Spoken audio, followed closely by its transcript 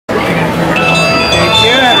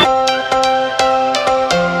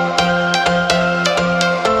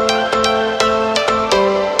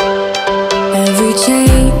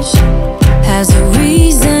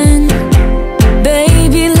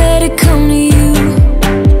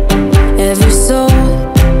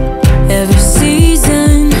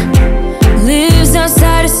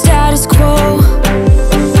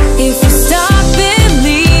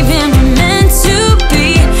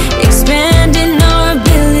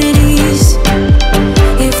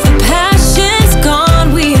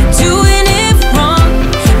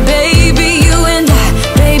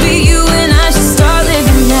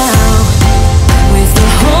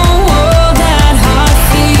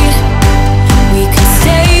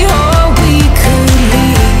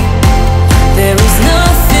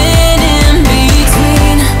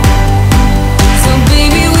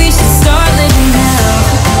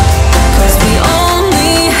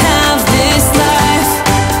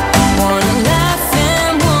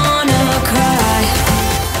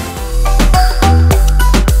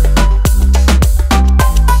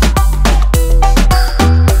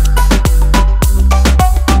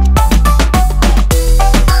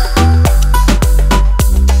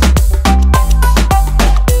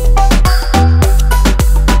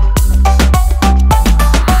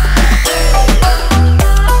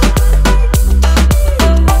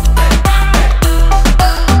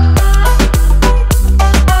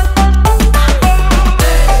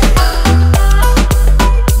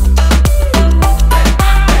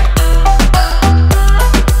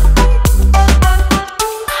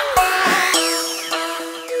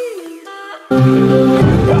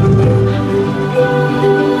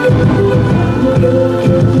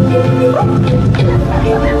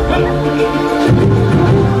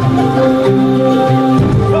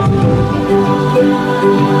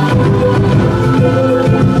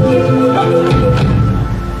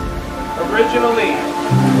Originally,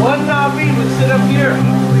 one Navi would sit up here,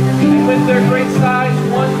 and with their great size,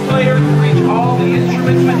 one player could reach all the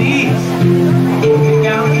instruments with ease. And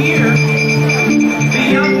down here,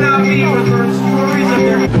 the young Navi would learn stories of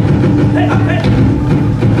their...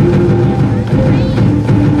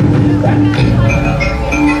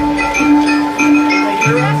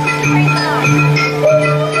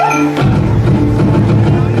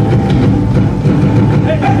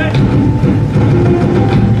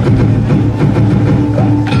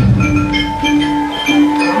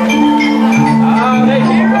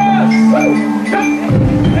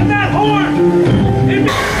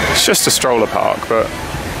 It's just a stroller park, but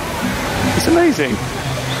it's amazing.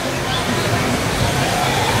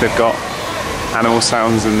 They've got animal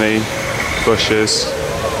sounds in the bushes,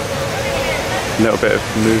 a little bit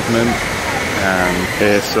of movement, and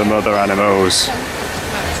here's some other animals.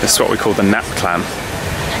 This is what we call the nap clan.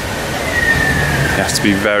 You have to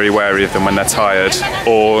be very wary of them when they're tired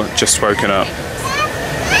or just woken up.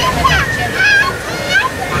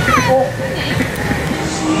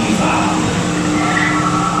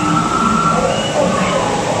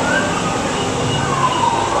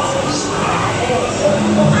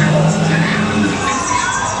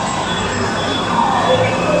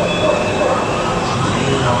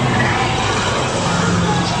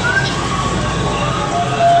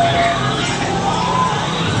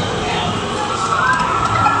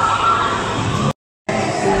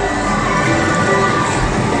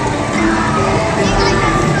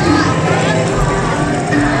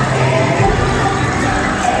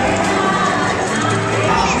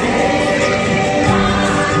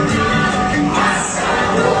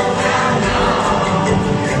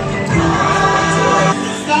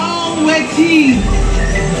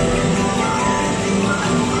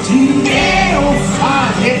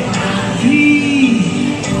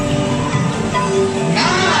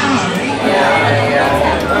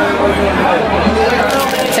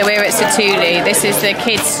 So we're at Satu'li. This is the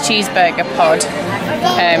kids' cheeseburger pod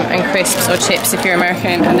and crisps or chips if you're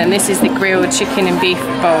American. And then this is the grilled chicken and beef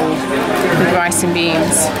bowl with rice and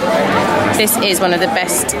beans. This is one of the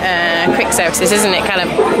best quick services, isn't it, Callum?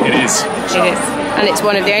 It is. It is. And it's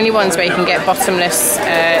one of the only ones where you can get bottomless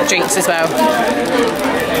drinks as well.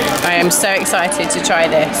 I am so excited to try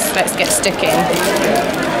this. Let's get stuck in.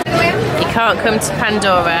 You can't come to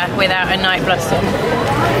Pandora without a night blossom.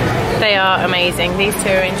 They are amazing. These two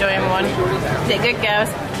are enjoying one. Is it good, girls?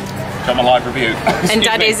 Do you want a live review? And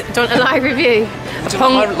Daddy's, do you want a live review?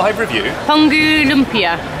 Live review? Pongu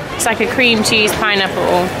lumpia. It's like a cream cheese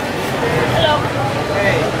pineapple. Hello.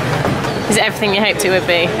 Is it everything you hoped it would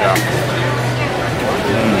be? Yeah.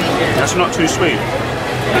 That's not too sweet.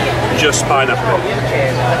 Just pineapple.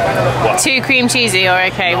 What? Too cream cheesy or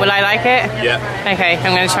okay? Will I like it? Yeah. Okay,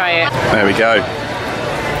 I'm going to try it. There we go.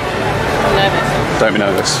 I'm nervous. Don't be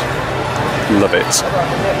nervous. Love it.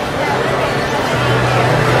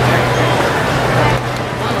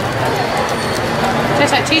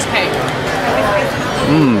 Tastes like cheesecake.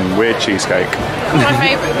 Mmm, weird cheesecake. It's my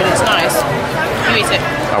favourite, but it's nice. You eat it.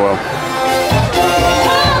 I will.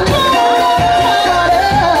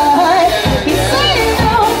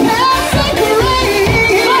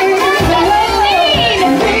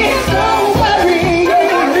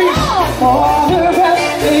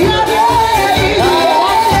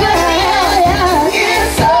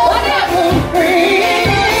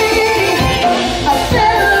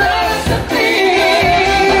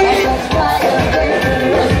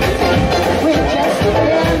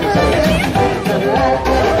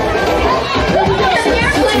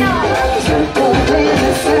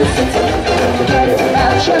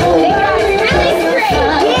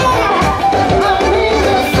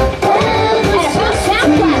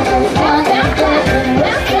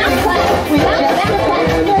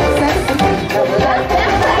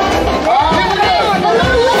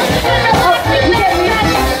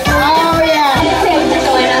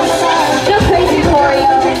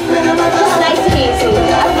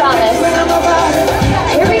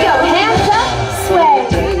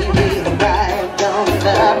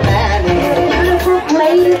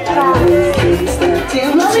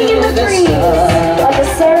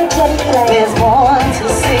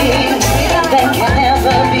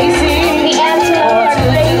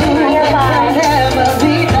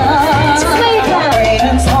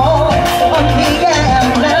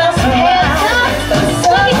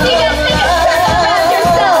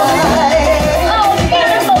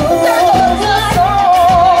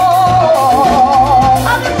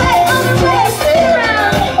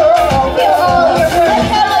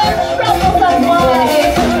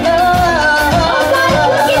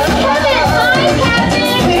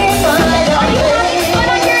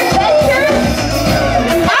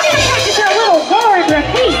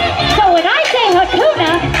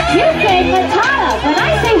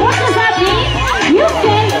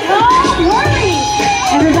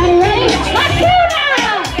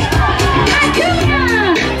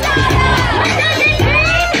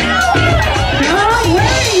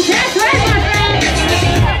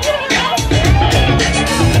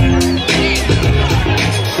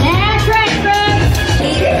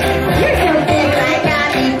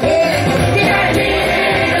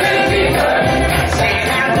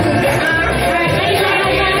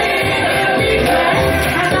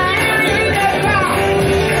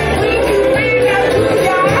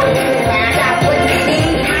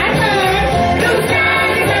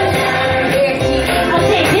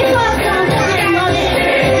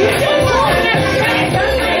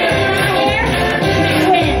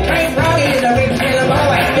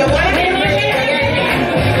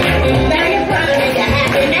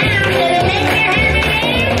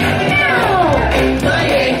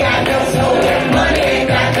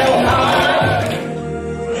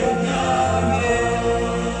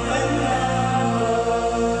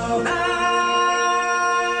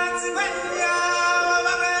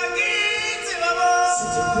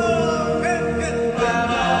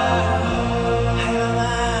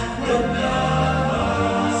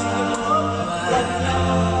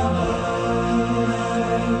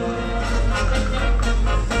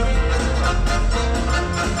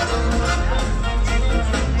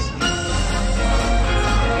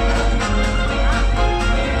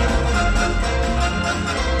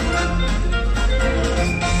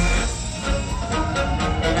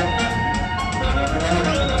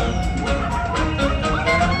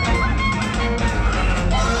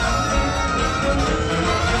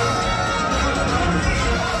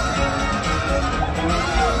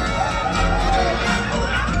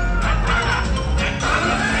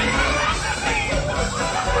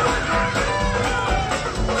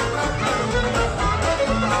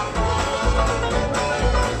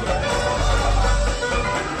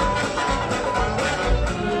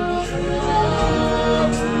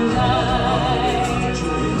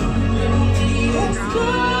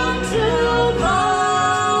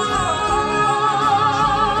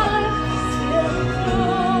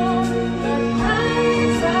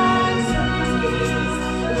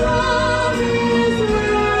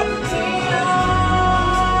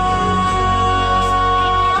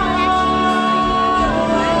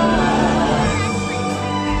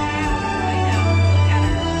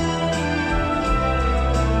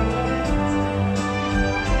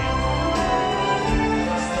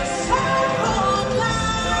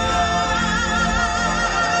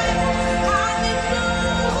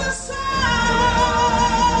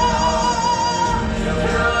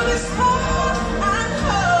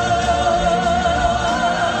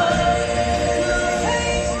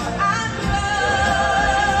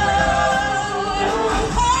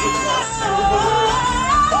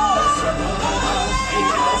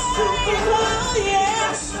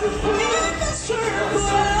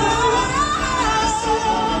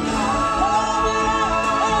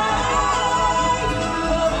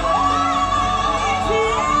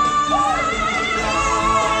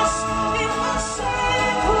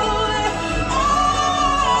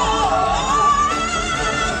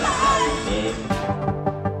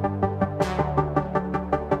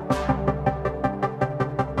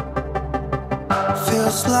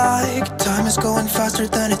 like time is going faster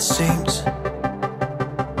than it seems.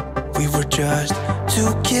 We were just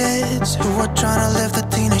two kids who were trying to live the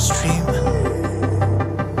teenage dream.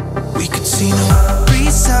 We could see no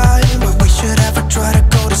reason why we should ever try to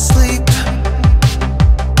go to sleep.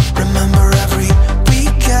 Remember every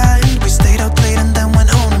weekend we stayed out late and then went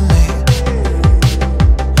home to me.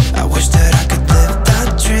 I wish that I could live that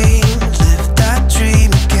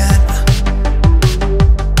dream again.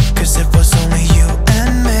 Cause it was only you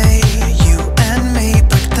and me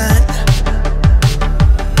back then.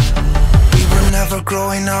 We were never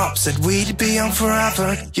growing up, said we'd be young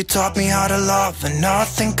forever. You taught me how to love, and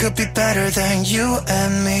nothing could be better than you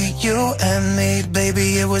and me,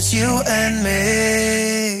 baby, it was you and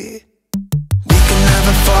me. We could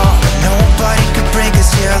never fall, but nobody could break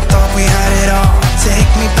us, yeah, I thought we had it all.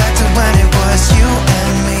 Take me back to when it was you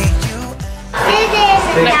and me.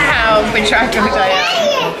 Look how bedraggled I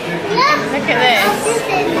am. Look at this.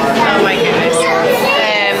 Oh my goodness.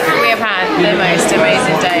 We have had the most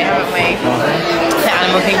amazing day, haven't we? The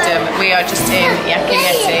Animal Kingdom. We are just in Yak and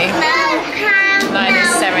Yeti.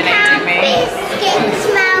 Lyla's serenading me.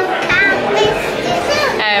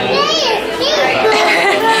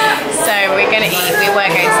 So we're going to eat. We were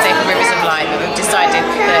going to stay for Rivers of Light, but we've decided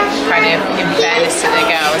that, kind of in fairness to the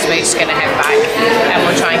girls, we're just going to head back and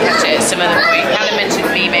we'll try and catch it at some other point. Callum mentioned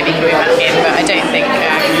me maybe coming back in, but I don't think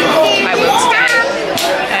I will today.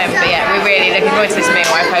 But yeah, we're really looking forward to this meal.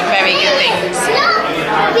 I've heard very good things.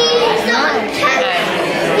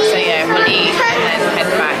 So yeah, we'll eat and then head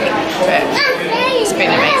back. But it's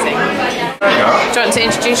been amazing. Do you want to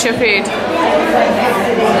introduce your food?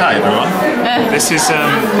 Hi everyone. This is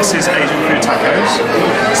Asian food tacos.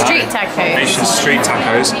 Street tacos. Asian street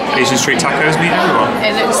tacos. Asian street tacos meet everyone.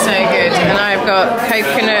 It looks so good. And I've got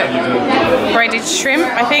coconut breaded shrimp,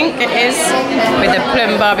 I think it is, with a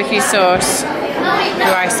plum barbecue sauce,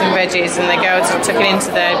 rice and veggies, and the girls took it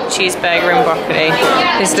into their cheeseburger and broccoli.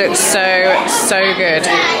 This looks so good.